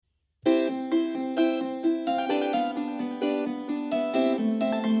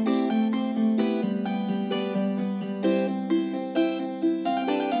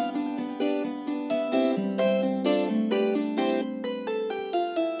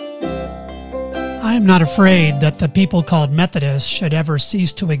I am not afraid that the people called Methodists should ever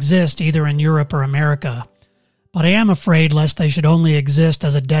cease to exist either in Europe or America, but I am afraid lest they should only exist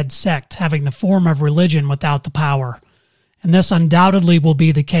as a dead sect, having the form of religion without the power. And this undoubtedly will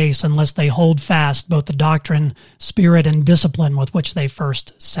be the case unless they hold fast both the doctrine, spirit, and discipline with which they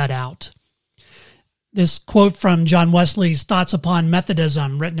first set out. This quote from John Wesley's Thoughts Upon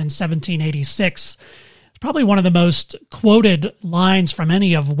Methodism, written in 1786, is probably one of the most quoted lines from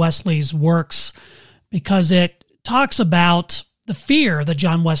any of Wesley's works, because it talks about the fear that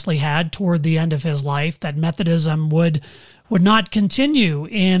John Wesley had toward the end of his life, that Methodism would not continue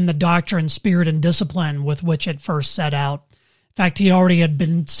in the doctrine, spirit, and discipline with which it first set out. In fact, he already had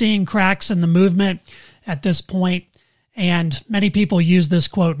been seeing cracks in the movement at this point, and many people use this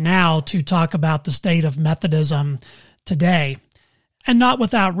quote now to talk about the state of Methodism today, and not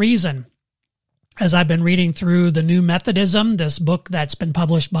without reason. As I've been reading through The New Methodism, this book that's been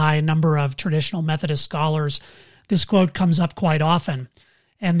published by a number of traditional Methodist scholars, this quote comes up quite often.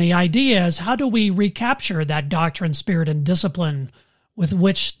 And the idea is, how do we recapture that doctrine, spirit, and discipline with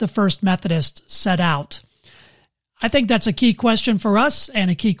which the first Methodists set out? I think that's a key question for us,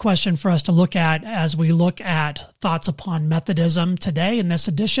 and a key question for us to look at as we look at Thoughts Upon Methodism today in this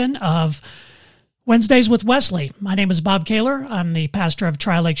edition of Wednesdays with Wesley. My name is Bob Kaler. I'm the pastor of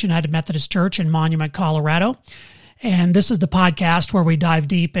Tri Lakes United Methodist Church in Monument, Colorado. And this is the podcast where we dive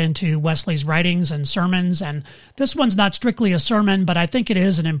deep into Wesley's writings and sermons. And this one's not strictly a sermon, but I think it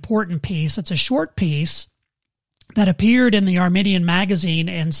is an important piece. It's a short piece that appeared in the Arminian magazine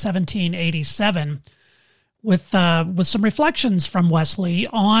in 1787 with some reflections from Wesley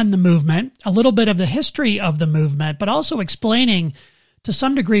on the movement, a little bit of the history of the movement, but also explaining to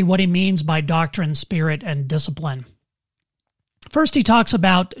some degree what he means by doctrine, spirit, and discipline. First, he talks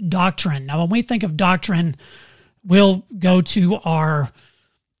about doctrine. Now, when we think of doctrine, we'll go to our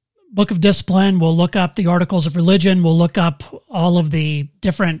Book of Discipline, we'll look up the Articles of Religion, we'll look up all of the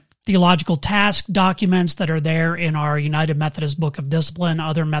different theological task documents that are there in our United Methodist Book of Discipline.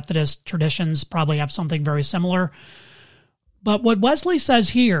 Other Methodist traditions probably have something very similar. But what Wesley says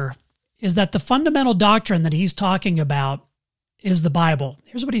here is that the fundamental doctrine that he's talking about is the Bible.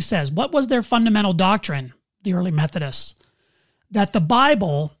 Here's what he says. What was their fundamental doctrine, the early Methodists? That the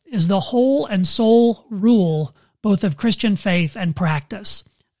Bible is the whole and sole rule both of Christian faith and practice.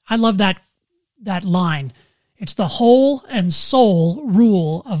 I love that line. It's the whole and sole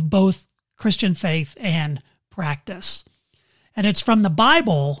rule of both Christian faith and practice. And it's from the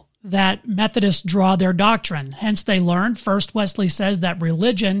Bible that Methodists draw their doctrine. Hence they learned, first Wesley says, that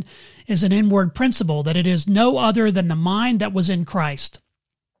religion is an inward principle, that it is no other than the mind that was in Christ.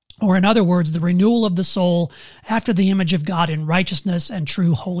 Or in other words, the renewal of the soul after the image of God in righteousness and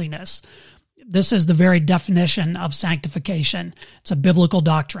true holiness. This is the very definition of sanctification. It's a biblical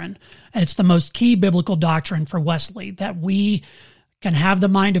doctrine, and it's the most key biblical doctrine for Wesley, that we can have the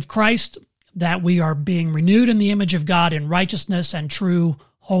mind of Christ, that we are being renewed in the image of God in righteousness and true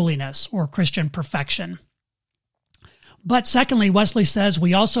holiness, or Christian perfection. But secondly, Wesley says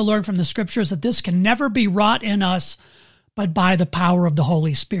we also learn from the Scriptures that this can never be wrought in us but by the power of the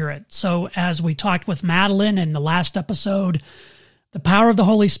Holy Spirit. So as we talked with Madeline in the last episode, the power of the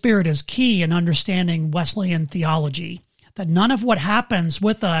Holy Spirit is key in understanding Wesleyan theology, that none of what happens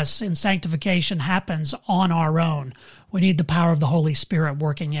with us in sanctification happens on our own. We need the power of the Holy Spirit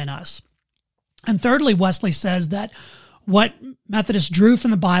working in us. And thirdly, Wesley says that what Methodists drew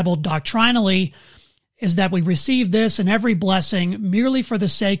from the Bible doctrinally is that we receive this and every blessing merely for the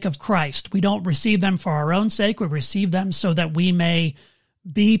sake of Christ. We don't receive them for our own sake. We receive them so that we may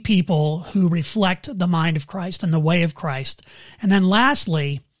be people who reflect the mind of Christ and the way of Christ. And then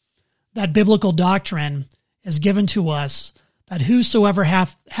lastly, that biblical doctrine is given to us, that whosoever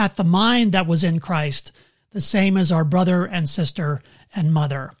hath the mind that was in Christ, the same as our brother and sister and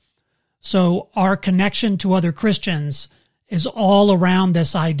mother. So our connection to other Christians is all around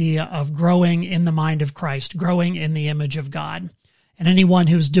this idea of growing in the mind of Christ, growing in the image of God. And anyone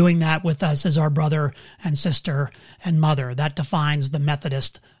who's doing that with us is our brother and sister and mother. That defines the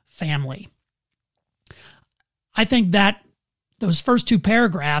Methodist family. I think that those first two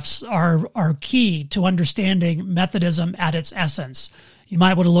paragraphs are key to understanding Methodism at its essence. You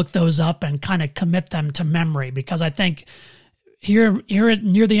might want to look those up and kind of commit them to memory, because I think Here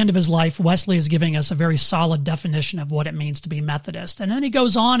near the end of his life, Wesley is giving us a very solid definition of what it means to be Methodist. And then he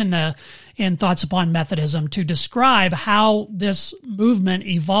goes on in Thoughts Upon Methodism to describe how this movement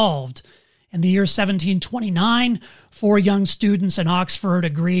evolved. In the year 1729, 4 young students in Oxford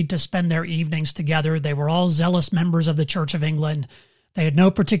agreed to spend their evenings together. They were all zealous members of the Church of England. They had no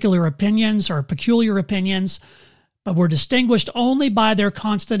particular opinions or peculiar opinions, but were distinguished only by their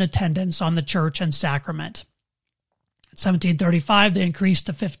constant attendance on the church and sacrament. In 1735, they increased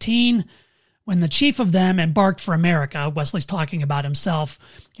to 15, when the chief of them embarked for America. Wesley's talking about himself,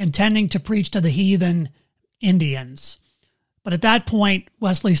 intending to preach to the heathen Indians. But at that point,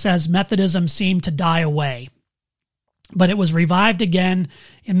 Wesley says Methodism seemed to die away. But it was revived again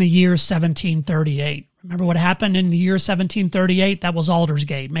in the year 1738. Remember what happened in the year 1738? That was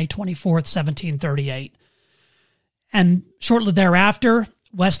Aldersgate, May 24th, 1738. And shortly thereafter,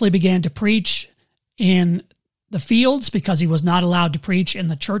 Wesley began to preach in the fields because he was not allowed to preach in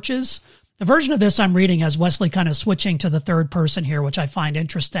the churches. The version of this I'm reading has Wesley kind of switching to the third person here, which I find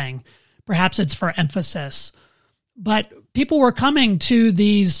interesting. Perhaps it's for emphasis. But people were coming to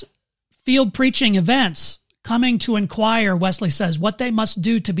these field preaching events, coming to inquire, Wesley says, what they must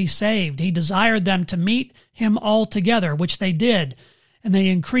do to be saved. He desired them to meet him all together, which they did, and they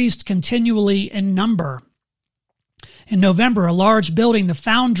increased continually in number. In November, a large building, the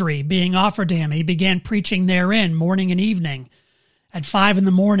Foundry, being offered to him, he began preaching therein morning and evening, at 5 in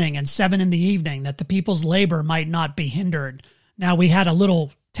the morning and 7 in the evening, that the people's labor might not be hindered. Now, we had a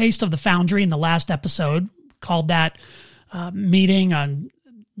little taste of the Foundry in the last episode, called that meeting on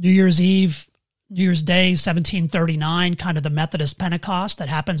New Year's Eve, New Year's Day, 1739, kind of the Methodist Pentecost that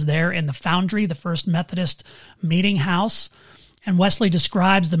happens there in the Foundry, the first Methodist meeting house. And Wesley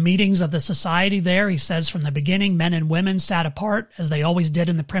describes the meetings of the society there. He says, from the beginning, men and women sat apart, as they always did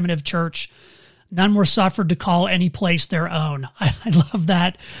in the primitive church. None were suffered to call any place their own. I love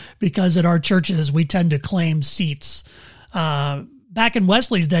that, because at our churches, we tend to claim seats. Back in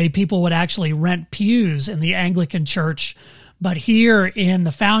Wesley's day, people would actually rent pews in the Anglican church. But here in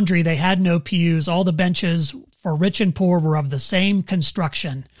the Foundry, they had no pews. All the benches for rich and poor were of the same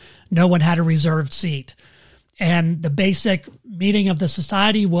construction. No one had a reserved seat. And the basic meeting of the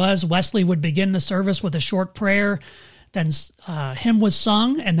society was Wesley would begin the service with a short prayer, then hymn was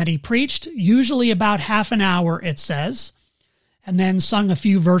sung, and then he preached, usually about half an hour, it says, and then sung a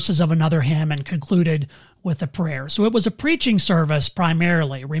few verses of another hymn and concluded with a prayer. So it was a preaching service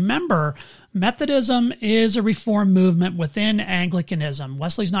primarily. Remember, Methodism is a reform movement within Anglicanism.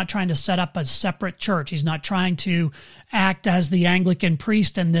 Wesley's not trying to set up a separate church. He's not trying to act as the Anglican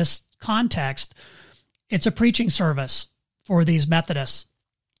priest in this context. It's a preaching service for these Methodists.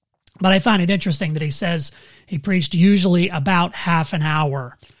 But I find it interesting that he says he preached usually about half an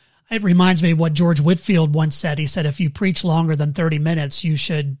hour. It reminds me of what George Whitefield once said. He said, if you preach longer than 30 minutes, you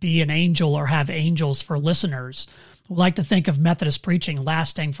should be an angel or have angels for listeners. We like to think of Methodist preaching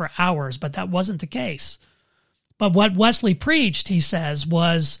lasting for hours, but that wasn't the case. But what Wesley preached, he says,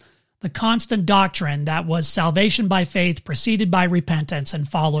 was the constant doctrine that was salvation by faith, preceded by repentance, and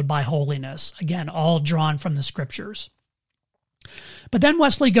followed by holiness. Again, all drawn from the scriptures. But then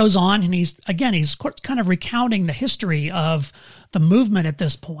Wesley goes on, and he's kind of recounting the history of the movement at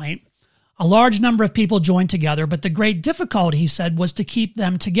this point. A large number of people joined together, but the great difficulty, he said, was to keep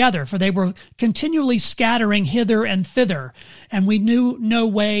them together, for they were continually scattering hither and thither, and we knew no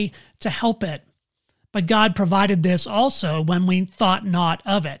way to help it. But God provided this also when we thought not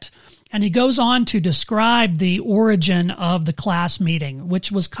of it. And he goes on to describe the origin of the class meeting,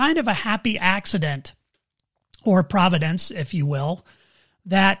 which was kind of a happy accident, or providence, if you will,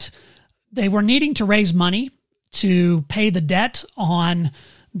 that they were needing to raise money to pay the debt on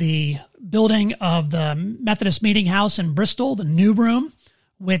the building of the Methodist Meeting House in Bristol, the New Room,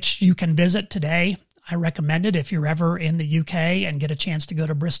 which you can visit today. I recommend it if you're ever in the UK and get a chance to go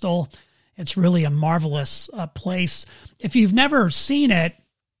to Bristol. It's really a marvelous place. If you've never seen it,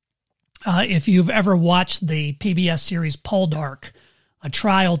 if you've ever watched the PBS series Poldark, a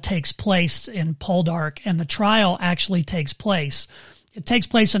trial takes place in Poldark, and the trial actually takes place. It takes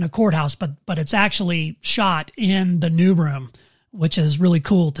place in a courthouse, but it's actually shot in the New Room, which is really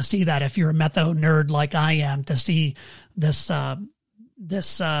cool to see that if you're a Metho nerd like I am, to see this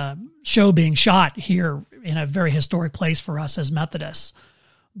show being shot here in a very historic place for us as Methodists.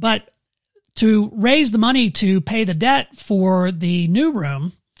 But to raise the money to pay the debt for the New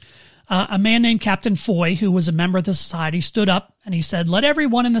Room, a man named Captain Foy, who was a member of the society, stood up and he said, "Let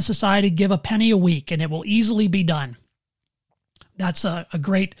everyone in the society give a penny a week, and it will easily be done." That's a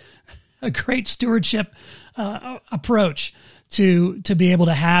great stewardship approach to be able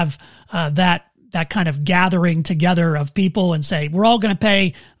to have that kind of gathering together of people and say, we're all going to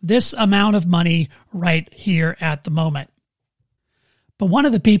pay this amount of money right here at the moment. But one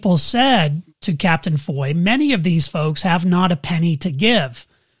of the people said to Captain Foy, "Many of these folks have not a penny to give."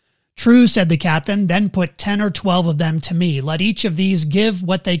 "True," said the captain, "then put 10 or 12 of them to me. Let each of these give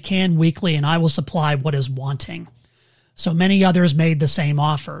what they can weekly, and I will supply what is wanting." So many others made the same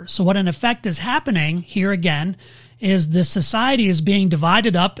offer. So what in effect is happening here again is the society is being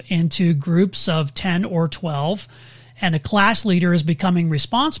divided up into groups of 10 or 12, and a class leader is becoming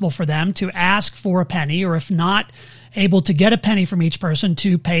responsible for them to ask for a penny, or if not able to get a penny from each person,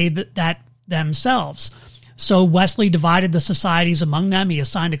 to pay that themselves. So Wesley divided the societies among them. He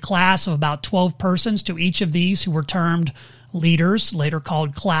assigned a class of about 12 persons to each of these who were termed leaders, later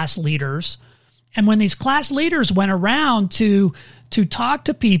called class leaders. And when these class leaders went around to talk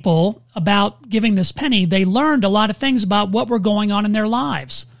to people about giving this penny, they learned a lot of things about what were going on in their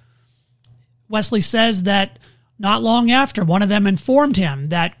lives. Wesley says that not long after, one of them informed him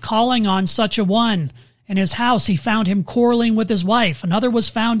that calling on such a one in his house, he found him quarreling with his wife. Another was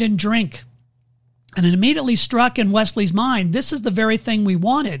found in drink. And it immediately struck in Wesley's mind, this is the very thing we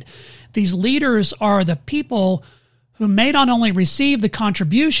wanted. These leaders are the people who may not only receive the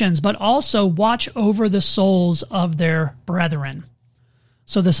contributions, but also watch over the souls of their brethren.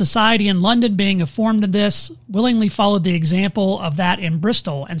 So the society in London, being informed of this, willingly followed the example of that in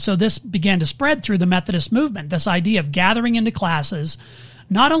Bristol. And so this began to spread through the Methodist movement, this idea of gathering into classes,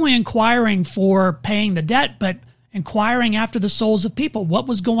 not only inquiring for paying the debt, but inquiring after the souls of people, what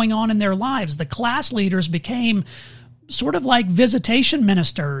was going on in their lives. The class leaders became sort of like visitation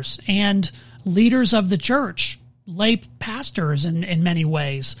ministers and leaders of the church, lay pastors in many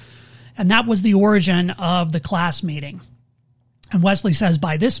ways. And that was the origin of the class meeting. And Wesley says,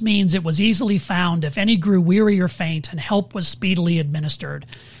 by this means it was easily found if any grew weary or faint, and help was speedily administered.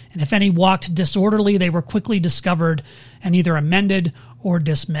 And if any walked disorderly, they were quickly discovered and either amended or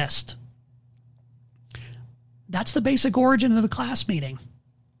dismissed. That's the basic origin of the class meeting.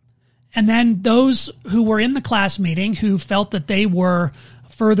 And then those who were in the class meeting who felt that they were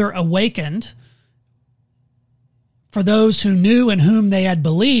further awakened, for those who knew in whom they had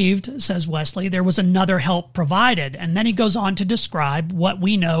believed, says Wesley, there was another help provided. And then he goes on to describe what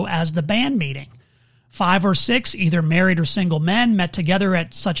we know as the band meeting. 5 or 6, either married or single men, met together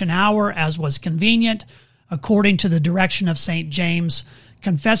at such an hour as was convenient, according to the direction of St. James.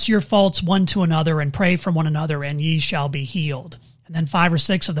 Confess your faults one to another and pray for one another, and ye shall be healed. And then 5 or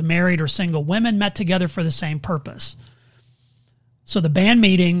 6 of the married or single women met together for the same purpose. So the band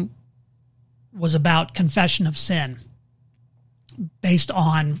meeting was about confession of sin, based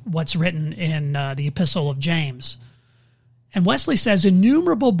on what's written in the Epistle of James. And Wesley says,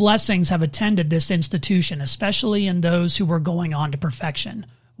 innumerable blessings have attended this institution, especially in those who were going on to perfection.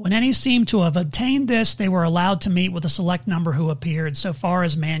 When any seemed to have obtained this, they were allowed to meet with a select number who appeared, so far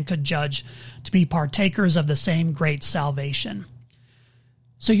as man could judge, to be partakers of the same great salvation.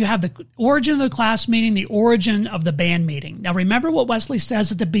 So you have the origin of the class meeting, the origin of the band meeting. Now remember what Wesley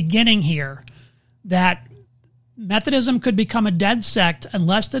says at the beginning here, that Methodism could become a dead sect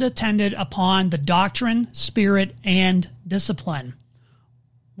unless it attended upon the doctrine, spirit, and discipline.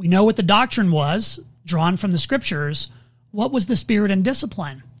 We know what the doctrine was, drawn from the scriptures. What was the spirit and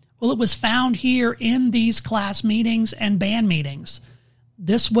discipline? Well, it was found here in these class meetings and band meetings.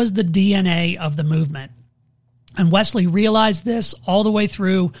 This was the DNA of the movement. And Wesley realized this all the way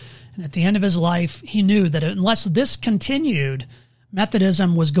through, and at the end of his life, he knew that unless this continued,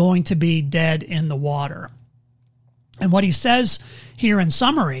 Methodism was going to be dead in the water. And what he says here in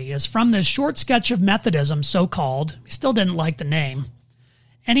summary is, from this short sketch of Methodism, so-called, he still didn't like the name,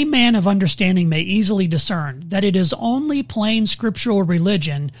 any man of understanding may easily discern that it is only plain scriptural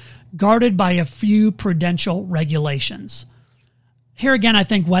religion guarded by a few prudential regulations. Here again, I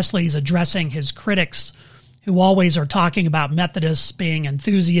think Wesley is addressing his critics who always are talking about Methodists being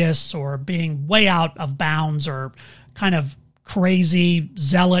enthusiasts or being way out of bounds or kind of crazy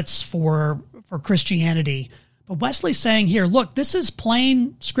zealots for Christianity. But Wesley's saying here, look, this is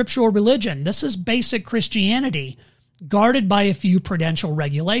plain scriptural religion. This is basic Christianity, guarded by a few prudential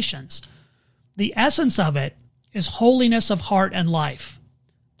regulations. The essence of it is holiness of heart and life.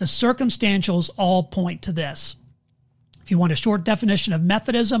 The circumstantials all point to this. If you want a short definition of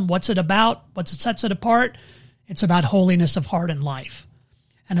Methodism, what's it about? What sets it apart? It's about holiness of heart and life.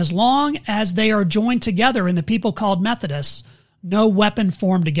 And as long as they are joined together in the people called Methodists, no weapon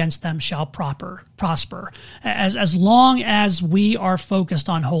formed against them shall prosper. As long as we are focused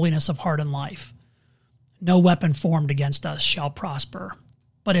on holiness of heart and life, no weapon formed against us shall prosper.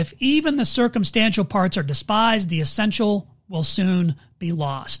 But if even the circumstantial parts are despised, the essential will soon be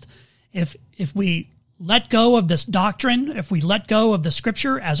lost. If we let go of this doctrine, if we let go of the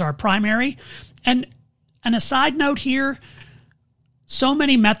scripture as our primary, and a side note here, so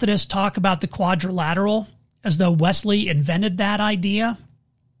many Methodists talk about the quadrilateral as though Wesley invented that idea.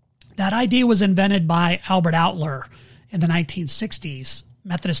 That idea was invented by Albert Outler in the 1960s,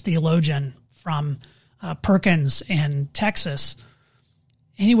 Methodist theologian from Perkins in Texas.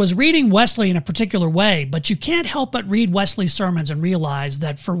 he was reading Wesley in a particular way, but you can't help but read Wesley's sermons and realize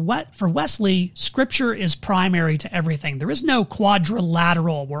that for Wesley, Scripture is primary to everything. There is no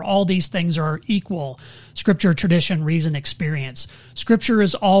quadrilateral where all these things are equal: Scripture, tradition, reason, experience. Scripture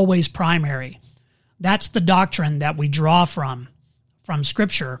is always primary. That's the doctrine that we draw from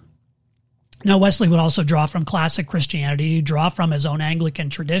Scripture. Now, Wesley would also draw from classic Christianity, he'd draw from his own Anglican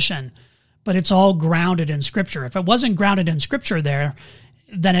tradition, but it's all grounded in Scripture. If it wasn't grounded in Scripture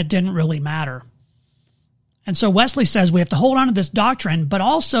then it didn't really matter. And so Wesley says we have to hold on to this doctrine, but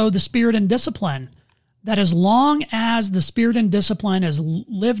also the spirit and discipline. That as long as the spirit and discipline is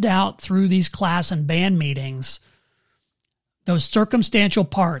lived out through these class and band meetings, those circumstantial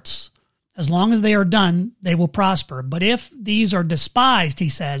parts, as long as they are done, they will prosper. But if these are despised, he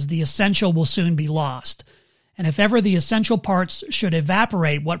says, the essential will soon be lost. And if ever the essential parts should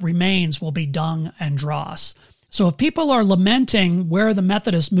evaporate, what remains will be dung and dross. So if people are lamenting where the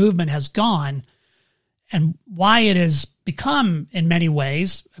Methodist movement has gone and why it has become, in many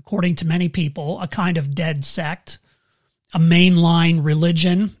ways, according to many people, a kind of dead sect, a mainline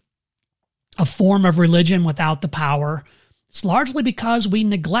religion, a form of religion without the power, it's largely because we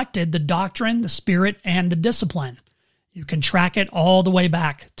neglected the doctrine, the spirit, and the discipline. You can track it all the way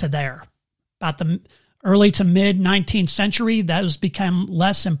back to there. About the early to mid-19th century, that has become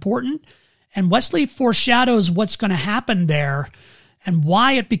less important. And Wesley foreshadows what's going to happen there and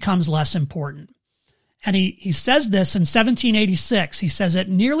why it becomes less important. And he says this in 1786. He says, it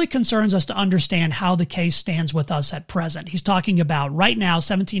nearly concerns us to understand how the case stands with us at present. He's talking about right now,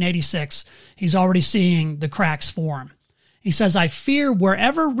 1786, he's already seeing the cracks form. He says, I fear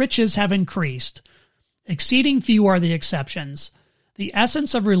wherever riches have increased, exceeding few are the exceptions. The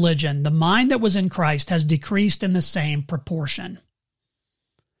essence of religion, the mind that was in Christ, has decreased in the same proportion.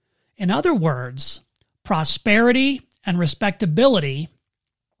 In other words, prosperity and respectability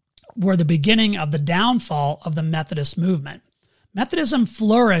were the beginning of the downfall of the Methodist movement. Methodism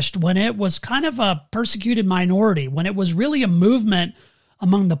flourished when it was kind of a persecuted minority, when it was really a movement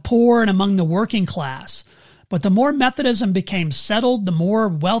among the poor and among the working class. But the more Methodism became settled, the more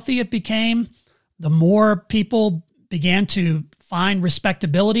wealthy it became, the more people began to find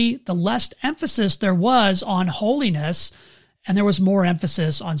respectability, the less emphasis there was on holiness, and there was more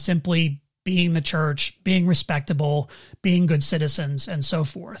emphasis on simply being the church, being respectable, being good citizens, and so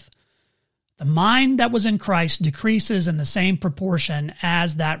forth. The mind that was in Christ decreases in the same proportion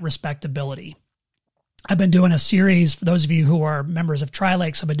as that respectability. I've been doing a series, for those of you who are members of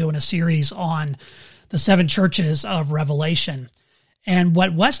Tri-Lakes, I've been doing a series on the 7 churches of Revelation. And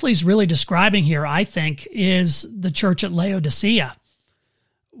what Wesley's really describing here, I think, is the church at Laodicea,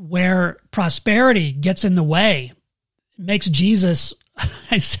 where prosperity gets in the way, makes Jesus,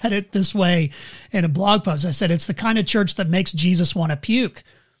 I said it this way in a blog post, I said it's the kind of church that makes Jesus want to puke.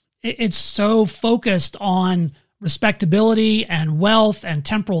 It's so focused on respectability and wealth and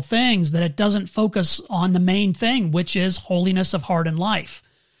temporal things that it doesn't focus on the main thing, which is holiness of heart and life.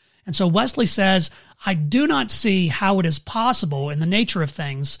 And so Wesley says, I do not see how it is possible in the nature of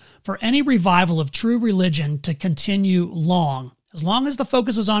things for any revival of true religion to continue long. As long as the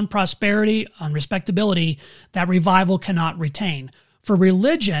focus is on prosperity, on respectability, that revival cannot retain. For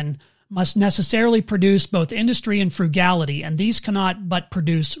religion must necessarily produce both industry and frugality, and these cannot but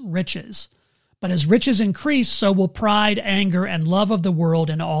produce riches. But as riches increase, so will pride, anger, and love of the world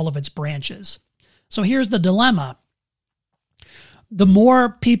in all of its branches. So here's the dilemma. The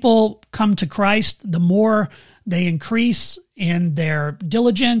more people come to Christ, the more they increase in their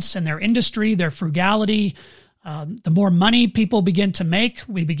diligence and their industry, their frugality. The more money people begin to make,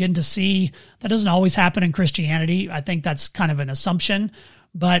 we begin to see that doesn't always happen in Christianity. I think that's kind of an assumption,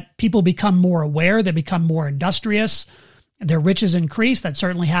 but people become more aware. They become more industrious. Their riches increase. That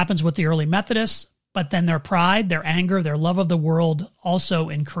certainly happens with the early Methodists, but then their pride, their anger, their love of the world also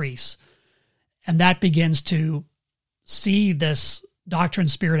increase. And that begins to see this doctrine,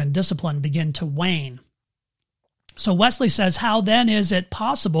 spirit, and discipline begin to wane. So Wesley says, how then is it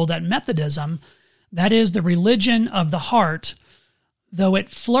possible that Methodism, that is the religion of the heart, though it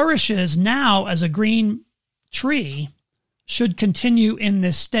flourishes now as a green tree, should continue in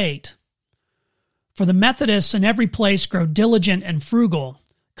this state? For the Methodists in every place grow diligent and frugal.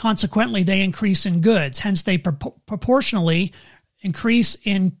 Consequently, they increase in goods. Hence, they proportionally increase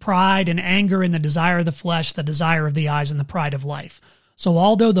in pride and anger in the desire of the flesh, the desire of the eyes, and the pride of life. So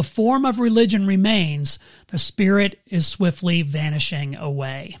although the form of religion remains, the spirit is swiftly vanishing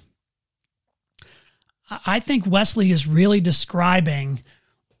away. I think Wesley is really describing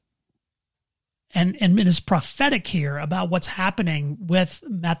and it is prophetic here about what's happening with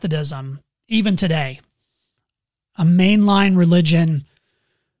Methodism even today. A mainline religion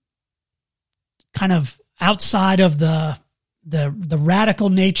kind of outside of the radical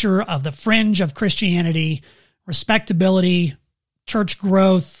nature of the fringe of Christianity, respectability, church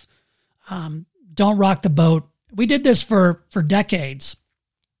growth, don't rock the boat. We did this for decades.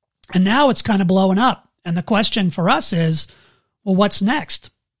 And now it's kind of blowing up. And the question for us is, well, what's next?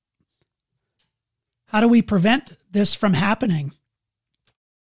 How do we prevent this from happening?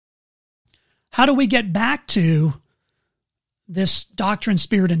 How do we get back to this doctrine,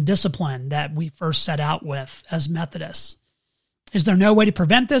 spirit, and discipline that we first set out with as Methodists? Is there no way to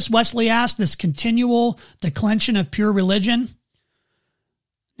prevent this, Wesley asked, this continual declension of pure religion?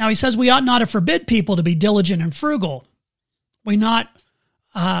 Now, he says we ought not to forbid people to be diligent and frugal. We ought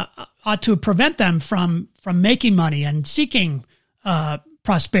to prevent them from making money and seeking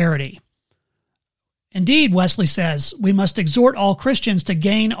prosperity. Indeed, Wesley says, we must exhort all Christians to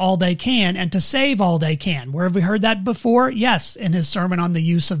gain all they can and to save all they can. Where have we heard that before? Yes, in his sermon on the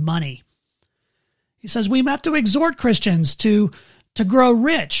use of money. He says we have to exhort Christians to grow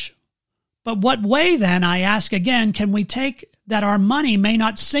rich. But what way then, I ask again, can we take that our money may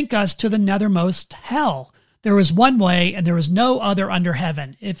not sink us to the nethermost hell? There is one way, and there is no other under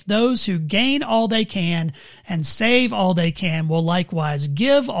heaven. If those who gain all they can and save all they can will likewise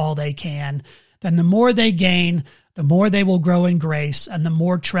give all they can, then the more they gain, the more they will grow in grace, and the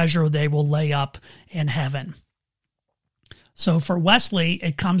more treasure they will lay up in heaven. So for Wesley,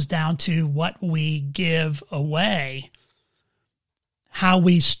 it comes down to what we give away, how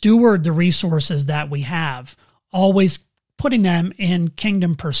we steward the resources that we have, always putting them in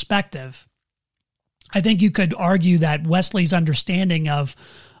kingdom perspective. I think you could argue that Wesley's understanding of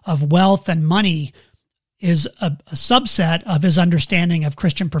wealth and money is a subset of his understanding of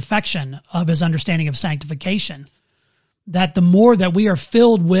Christian perfection, of his understanding of sanctification. That the more that we are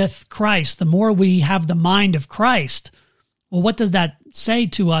filled with Christ, the more we have the mind of Christ. Well, what does that say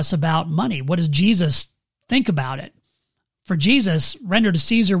to us about money? What does Jesus think about it? For Jesus, render to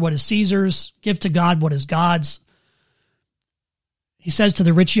Caesar what is Caesar's, give to God what is God's. He says to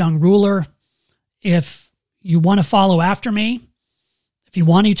the rich young ruler, if you want to follow after me, if you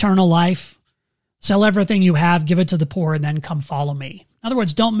want eternal life, sell everything you have, give it to the poor, and then come follow me. In other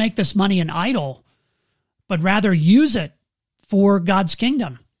words, don't make this money an idol, but rather use it for God's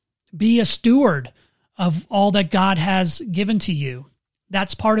kingdom. Be a steward of all that God has given to you.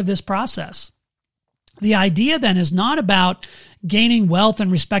 That's part of this process. The idea then is not about gaining wealth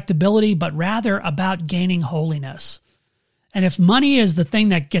and respectability, but rather about gaining holiness. And if money is the thing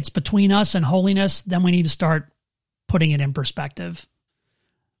that gets between us and holiness, then we need to start putting it in perspective.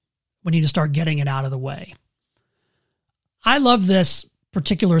 We need to start getting it out of the way. I love this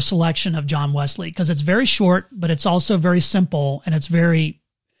particular selection of John Wesley because it's very short, but it's also very simple and it's very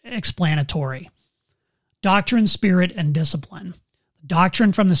explanatory. Doctrine, spirit, and discipline.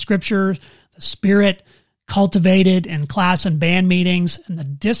 Doctrine from the scripture, the spirit cultivated in class and band meetings, and the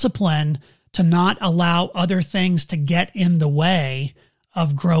discipline to not allow other things to get in the way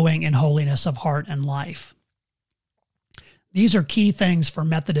of growing in holiness of heart and life. These are key things for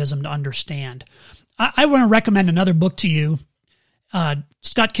Methodism to understand. I want to recommend another book to you.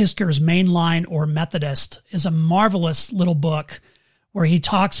 Scott Kisker's Mainline or Methodist is a marvelous little book where he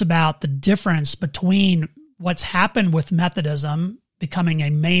talks about the difference between what's happened with Methodism becoming a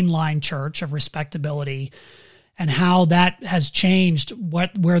mainline church of respectability and how that has changed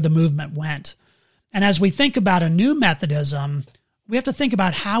where the movement went. And as we think about a new Methodism, we have to think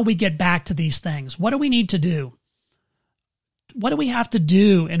about how we get back to these things. What do we need to do? What do we have to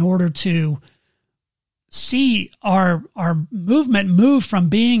do in order to see our movement move from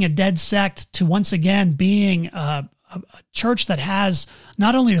being a dead sect to once again being a church that has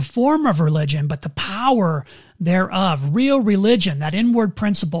not only the form of religion, but the power thereof, real religion, that inward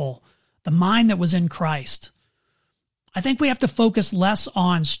principle, the mind that was in Christ? I think we have to focus less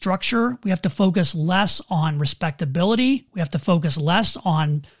on structure. We have to focus less on respectability. We have to focus less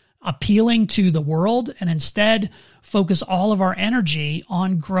on appealing to the world and instead focus all of our energy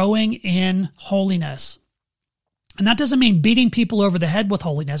on growing in holiness. And that doesn't mean beating people over the head with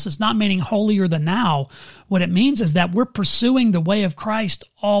holiness. It's not meaning holier than thou. What it means is that we're pursuing the way of Christ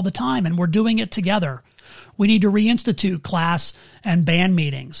all the time, and we're doing it together. We need to reinstitute class and band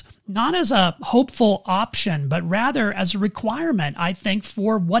meetings, not as a hopeful option, but rather as a requirement, I think,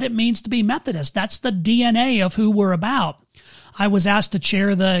 for what it means to be Methodist. That's the DNA of who we're about. I was asked to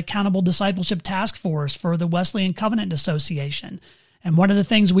chair the Accountable Discipleship Task Force for the Wesleyan Covenant Association. And one of the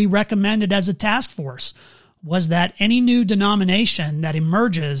things we recommended as a task force was that any new denomination that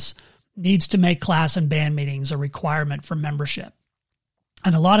emerges needs to make class and band meetings a requirement for membership.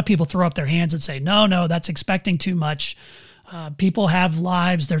 And a lot of people throw up their hands and say, no, that's expecting too much. People have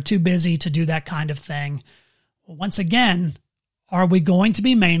lives. They're too busy to do that kind of thing. Well, once again, are we going to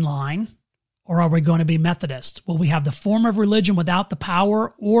be mainline or are we going to be Methodist? Will we have the form of religion without the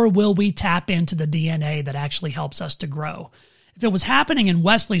power, or will we tap into the DNA that actually helps us to grow? If it was happening in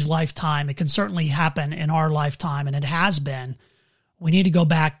Wesley's lifetime, it can certainly happen in our lifetime, and it has been. We need to go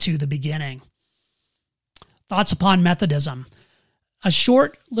back to the beginning. Thoughts upon Methodism. A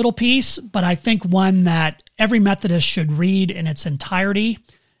short little piece, but I think one that every Methodist should read in its entirety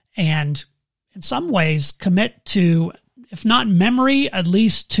and in some ways commit to, if not memory, at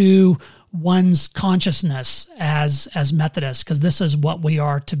least to one's consciousness as Methodists, because this is what we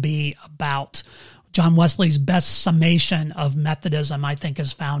are to be about. John Wesley's best summation of Methodism, I think,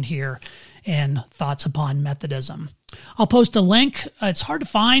 is found here in Thoughts Upon Methodism. I'll post a link. It's hard to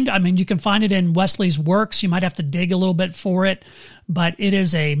find. I mean, you can find it in Wesley's works. You might have to dig a little bit for it, but it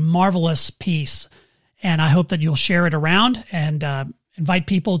is a marvelous piece. And I hope that you'll share it around and invite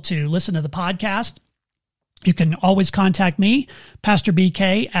people to listen to the podcast. You can always contact me, Pastor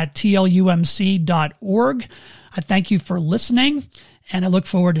BK at tlumc.org. I thank you for listening, and I look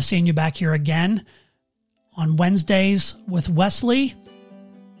forward to seeing you back here again on Wednesdays with Wesley.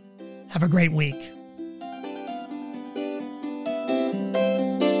 Have a great week.